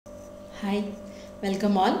Hi,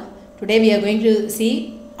 welcome all. Today we are going to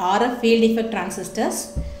see RF field effect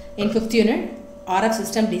transistors in 5th unit RF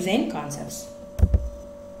system design concepts.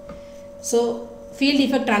 So, field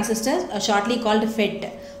effect transistors are shortly called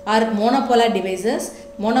FET are monopolar devices.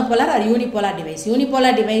 Monopolar or unipolar device.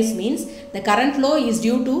 Unipolar device means the current flow is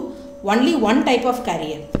due to only one type of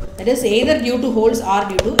carrier. That is either due to holes or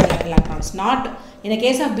due to electrons. Not in the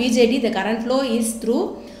case of BJT, the current flow is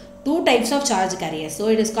through two types of charge carriers. So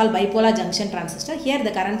it is called bipolar junction transistor. Here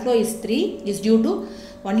the current flow is due to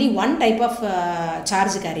only one type of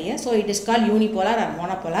charge carrier. So it is called unipolar or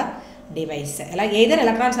monopolar device. Like either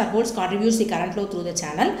electrons or holes contributes the current flow through the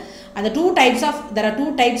channel. And there are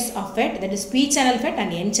two types of FET, that is P channel FET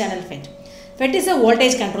and N channel FET. FET is a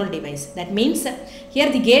voltage control device. That means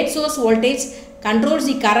here the gate source voltage controls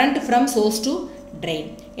the current from source to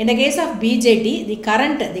drain. In the case of BJT, the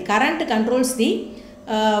current controls the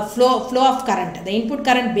flow of current. The input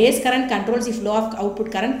current, base current, controls the flow of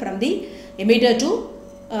output current from the emitter to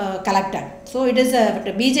collector. So it is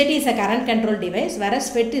BJT is a current control device, whereas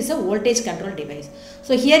FET is a voltage control device.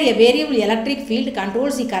 So here a variable electric field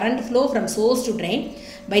controls the current flow from source to drain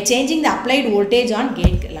by changing the applied voltage on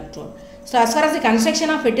gate electrode. So as far as the construction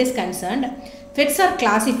of FET is concerned, FETs are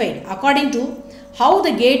classified according to how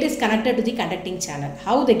the gate is connected to the conducting channel,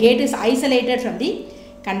 how the gate is isolated from the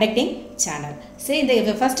conducting channel. Say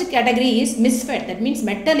the first category is MISFET, that means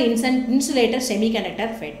metal insulator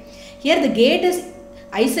semiconductor FET. Here the gate is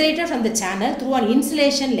isolated from the channel through an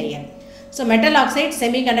insulation layer. So metal oxide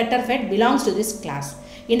semiconductor FET belongs to this class.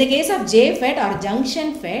 In the case of JFET or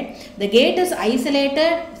junction FET, the gate is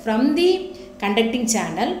isolated from the conducting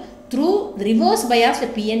channel through the reverse biased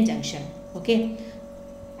PN junction. Okay.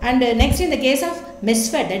 And next, in the case of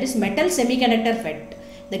MISFET, that is metal semiconductor FET,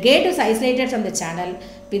 the gate is isolated from the channel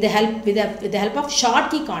with the help of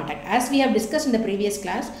Schottky contact. As we have discussed in the previous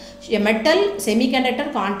class, a metal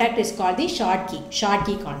semiconductor contact is called the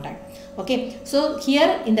Schottky contact. Okay, so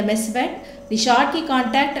here in the MISFET, the Schottky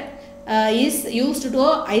contact is used to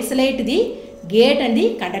isolate the gate and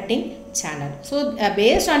the conducting channel. So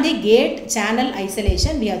based on the gate channel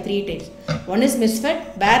isolation, we have three types. One is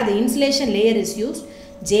MISFET, where the insulation layer is used;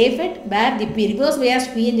 JFET, where the reverse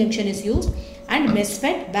biased PN junction is used; and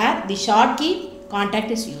MISFET, where the Schottky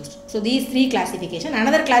contact is used. So these three classification.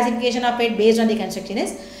 Another classification of FET based on the construction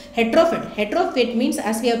is heterofet. Heterofet means,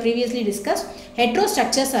 as we have previously discussed,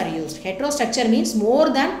 heterostructures are used. Heterostructure means more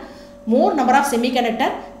number of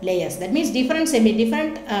semiconductor layers. That means different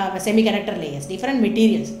semiconductor layers, different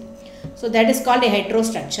materials. So that is called a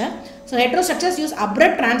heterostructure. So heterostructures use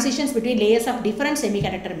abrupt transitions between layers of different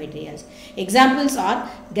semiconductor materials. Examples are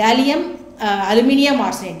gallium aluminium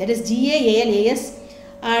arsenide, that is GaAlAs,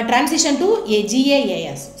 transition to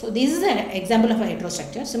GaAs. So this is an example of a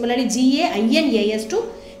heterostructure. Similarly, GaInAs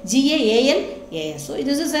to GaAlAs. So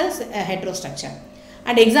this is a heterostructure.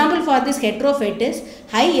 And example for this heterofet is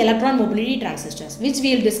high electron mobility transistors, which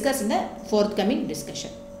we will discuss in the forthcoming discussion.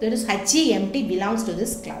 That is HEMT belongs to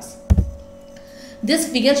this class. This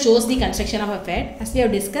figure shows the construction of a FET. As we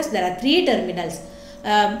have discussed, there are three terminals.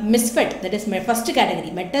 MISFET, that is my first category,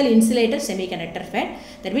 metal insulator semiconductor FET.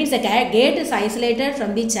 That means the gate is isolated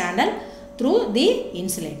from the channel through the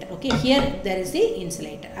insulator. Okay, here there is the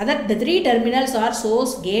insulator. The three terminals are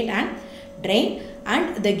source, gate and drain,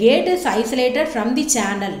 and the gate is isolated from the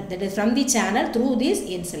channel, that is from the channel through this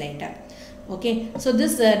insulator. Okay, so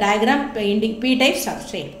this diagram P-type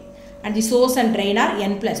substrate, and the source and drain are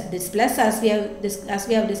N plus. This plus, as we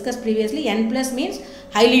have discussed previously, N plus means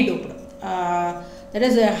highly doped. That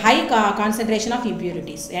is a high concentration of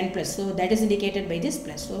impurities, N plus. So that is indicated by this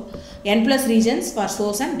plus. So N plus regions for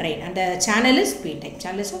source and drain, and the channel is P-type.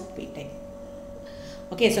 Channel is of P-type.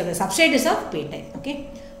 Okay, so the substrate is of P-type. Okay,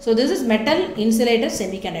 so this is metal insulator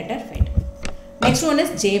semiconductor FET. Next one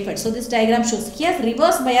is JFET. So this diagram shows here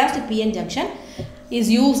reverse biased PN junction is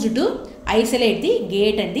used to isolate the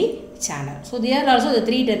gate and the channel. So there are also the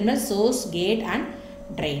three terminals, source, gate and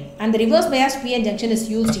drain, and the reverse biased PN junction is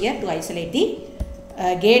used here to isolate the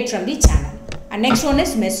gate from the channel. And next one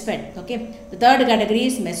is MISFET. Okay, the third category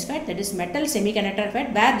is MISFET, that is metal semiconductor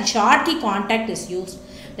FET, where the Schottky contact is used,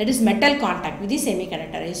 that is metal contact with the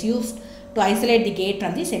semiconductor is used to isolate the gate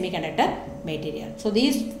from the semiconductor material. So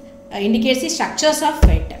these indicates the structures of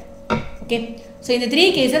FET. Okay, so in the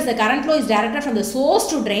three cases, the current flow is directed from the source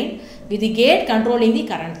to drain, with the gate controlling the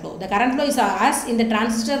current flow. The current flow is, as in the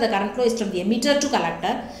transistor, the current flow is from the emitter to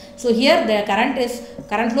collector. So here the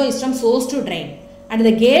current flow is from source to drain, and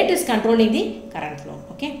the gate is controlling the current flow.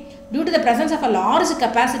 Okay, Due to the presence of a large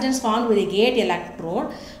capacitance found with the gate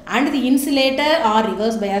electrode and the insulator or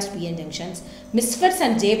reverse biased PN junctions, MOSFETs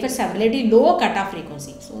and JFETs have relatively low cutoff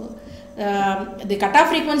frequency. So, the cutoff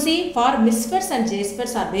frequency for MOSFETs and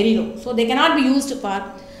JFETs are very low. So, they cannot be used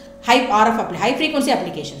for high frequency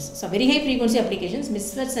applications. So, very high frequency applications,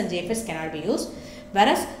 MOSFETs and JFETs cannot be used.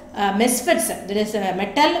 Whereas, MOSFETs, that is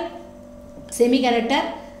metal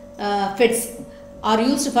semiconductor FETs, are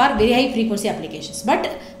used for very high frequency applications.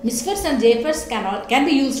 But MOSFETs and JFETs can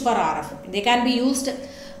be used for RF. They can be used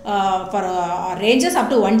for ranges up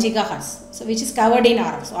to 1 GHz, so which is covered in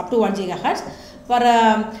RF, so up to 1 GHz. For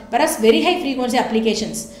whereas very high frequency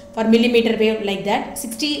applications for millimeter wave like that,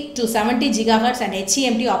 60 to 70 GHz and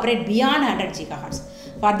HEMT operate beyond 100 GHz.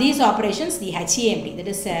 For these operations, the HEMT, that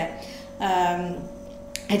is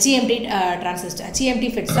HEMT transistor,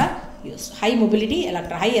 HEMT FETs are used. High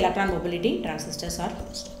electron mobility transistors are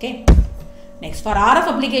used. Okay. Next, for RF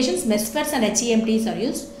applications, MOSFETs and HEMTs are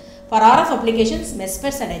used. For RF applications,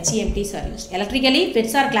 MOSFETs and HEMTs are used. Electrically,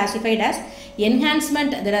 FETs are classified as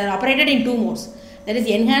enhancement, that are operated in two modes. That is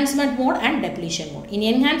enhancement mode and depletion mode. In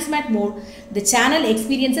enhancement mode, the channel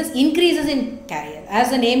experiences increases in carrier.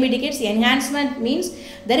 As the name indicates, enhancement means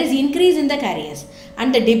there is increase in the carriers.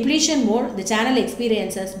 And the depletion mode, the channel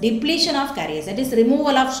experiences depletion of carriers, that is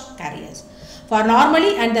removal of carriers. For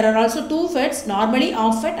normally, and there are also two FETs, normally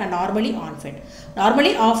off FET and normally on FET.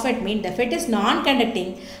 Normally off FET means the FET is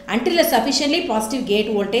non-conducting until a sufficiently positive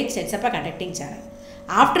gate voltage sets up a conducting channel.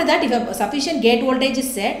 After that, if a sufficient gate voltage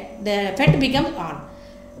is set, the FET becomes on.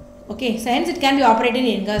 Okay, so hence it can be operated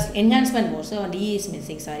in enhancement mode. So D is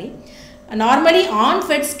missing, sorry. Normally on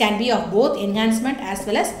FETs can be of both enhancement as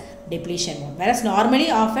well as depletion mode, whereas normally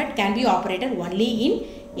off FET can be operated only in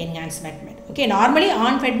enhancement mode. Okay, normally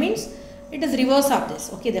on FET means it is reverse of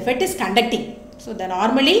this. Okay, the FET is conducting. So the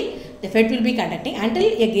normally the FET will be conducting until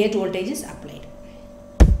a gate voltage is applied.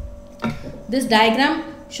 This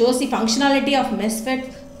diagram shows the functionality of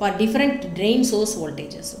MOSFET for different drain source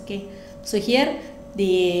voltages. Okay, so here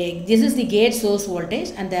this is the gate source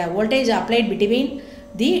voltage, and the voltage applied between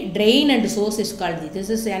the drain and source is called this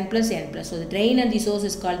is N plus N plus. So the drain and the source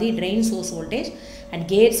is called the drain source voltage, and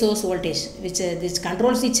gate source voltage, which this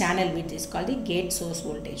controls the channel width, is called the gate source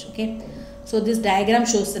voltage. Okay, so this diagram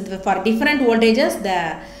shows that for different voltages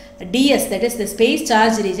the DS, that is the space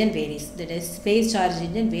charge region, varies. That is space charge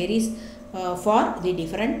region varies for the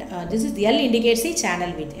different. This is the L indicates the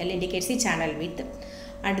channel width. L indicates the channel width,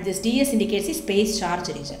 and this DS indicates the space charge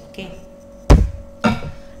region. Okay.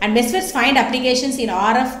 And MOSFETs find applications in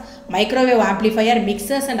RF microwave amplifier,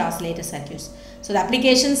 mixers and oscillator circuits. So the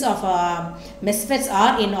applications of MOSFETs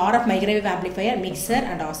are in RF microwave amplifier, mixer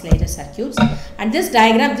and oscillator circuits. And this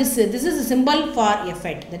diagram, this is a symbol for a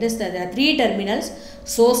FET. That is, there are three terminals: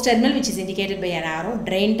 source terminal, which is indicated by an arrow,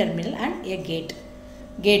 drain terminal, and a gate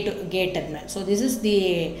terminal. So this is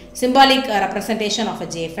the symbolic representation of a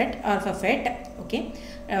JFET or of a FET. Okay,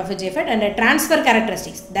 of a JFET. And transfer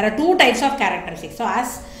characteristics. There are two types of characteristics. So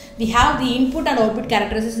as we have the input and output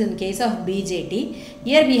characteristics in case of BJT,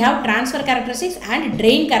 here we have transfer characteristics and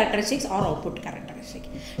drain characteristics or output characteristic.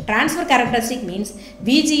 Transfer characteristic means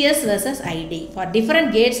VGS versus ID. For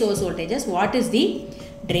different gate source voltages, what is the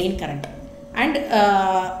drain current? And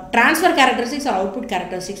transfer characteristics or output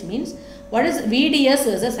characteristics means what is VDS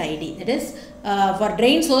versus ID. That is for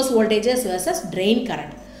drain source voltages versus drain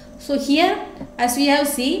current. So here, as we have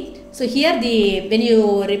seen, so here when you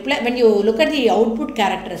look at the output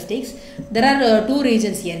characteristics, there are two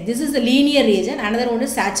regions here. This is the linear region, another one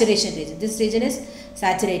is saturation region. This region is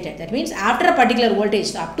saturated. That means after a particular voltage,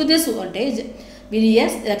 so up to this voltage,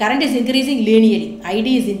 VDS, the current is increasing linearly,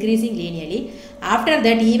 ID is increasing linearly. After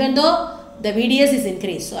that, even though the VDS is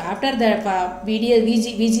increased, so after the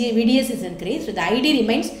VDS is increased, so the ID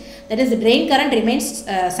remains, that is the drain current remains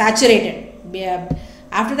saturated.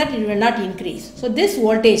 After that, it will not increase. So this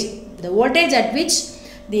voltage, the voltage at which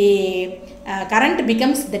the current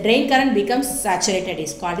becomes, the drain current becomes saturated,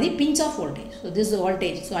 is called the pinch off voltage. So this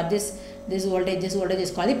voltage, so at this voltage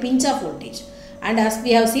is called the pinch off voltage. And as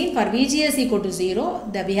we have seen, for VGS equal to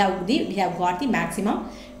 0, we have got the maximum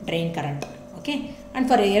drain current. Okay, and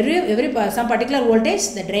for every some particular voltage,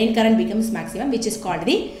 the drain current becomes maximum, which is called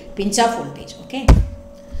the pinch off voltage. Okay.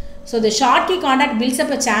 So the Schottky contact builds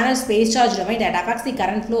up a channel space charge domain that affects the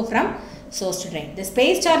current flow from source to drain. The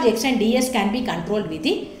space charge extent DS can be controlled with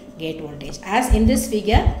the gate voltage. As in this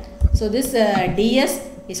figure, so this DS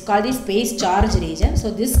is called the space charge region.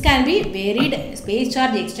 So this can be varied. Space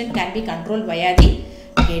charge extent can be controlled via the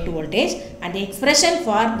gate voltage, and the expression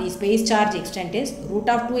for the space charge extent is root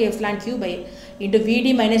of 2 epsilon q by into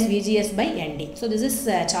Vd minus Vgs by Nd. So this is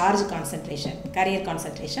charge concentration, carrier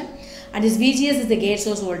concentration, and this Vgs is the gate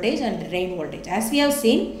source voltage and drain voltage. As we have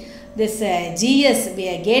seen, this Gs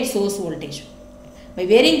gate source voltage. By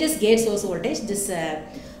varying this gate source voltage, this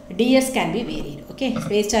ds can be varied. Okay,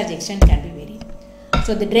 space charge extent can be varied.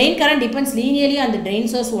 So the drain current depends linearly on the drain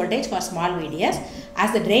source voltage for small VDS.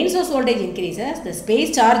 As the drain source voltage increases, the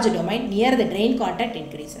space charge domain near the drain contact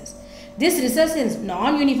increases. This results in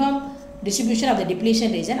non-uniform distribution of the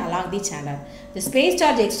depletion region along the channel. The space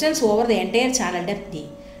charge extends over the entire channel depth D.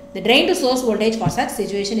 The drain to source voltage for such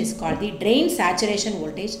situation is called the drain saturation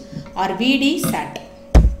voltage or VD sat.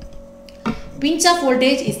 Pinch off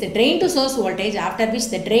voltage is the drain to source voltage after which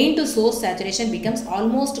the drain to source saturation becomes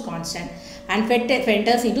almost constant and FET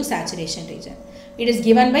enters into saturation region. It is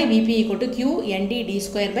given by Vp equal to Q Nd d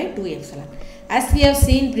square by 2 epsilon. As we have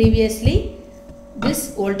seen previously,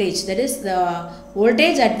 this voltage, that is the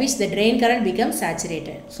voltage at which the drain current becomes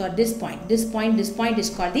saturated. So at this point is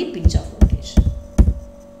called the pinch off voltage.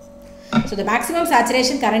 So the maximum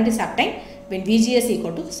saturation current is obtained when Vgs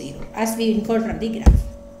equal to 0, as we inferred from the graph.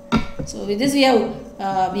 So with this we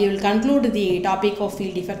will conclude the topic of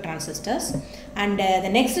field effect transistors, and the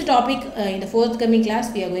next topic in the forthcoming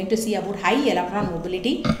class we are going to see about high electron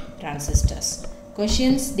mobility transistors.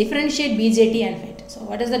 Questions: differentiate BJT and FET. So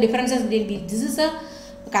what is the differences between this is a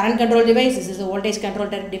current control device, this is a voltage control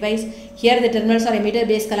device. Here the terminals are emitter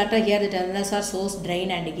base collector, here the terminals are source, drain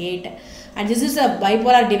and gate, and this is a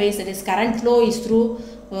bipolar device, that is current flow is through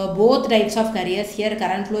both types of carriers. Here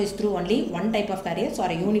current flow is through only one type of carriers, or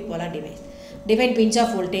a unipolar device. Define pinch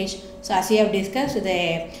off voltage. So as we have discussed,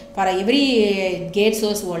 for every gate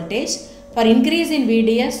source voltage, for increase in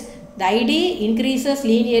VDS, the ID increases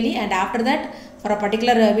linearly, and after that for a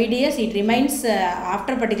particular VDS it remains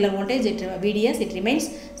after particular voltage VDS it remains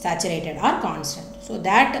saturated or constant. So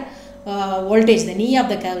that voltage, the knee of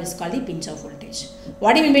the curve, is called the pinch off voltage.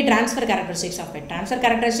 What do you mean by transfer characteristics of it? Transfer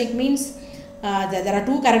characteristic means there are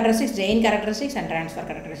two characteristics: drain characteristics and transfer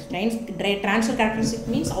characteristics. Transfer characteristic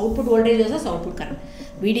means output voltage versus output current,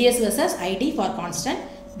 VDS versus ID for constant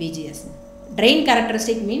VGS. Drain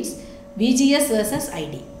characteristic means VGS versus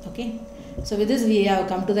ID. Okay. So with this we have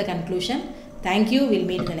come to the conclusion. Thank you. We'll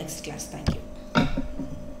meet in the next class. Thank you.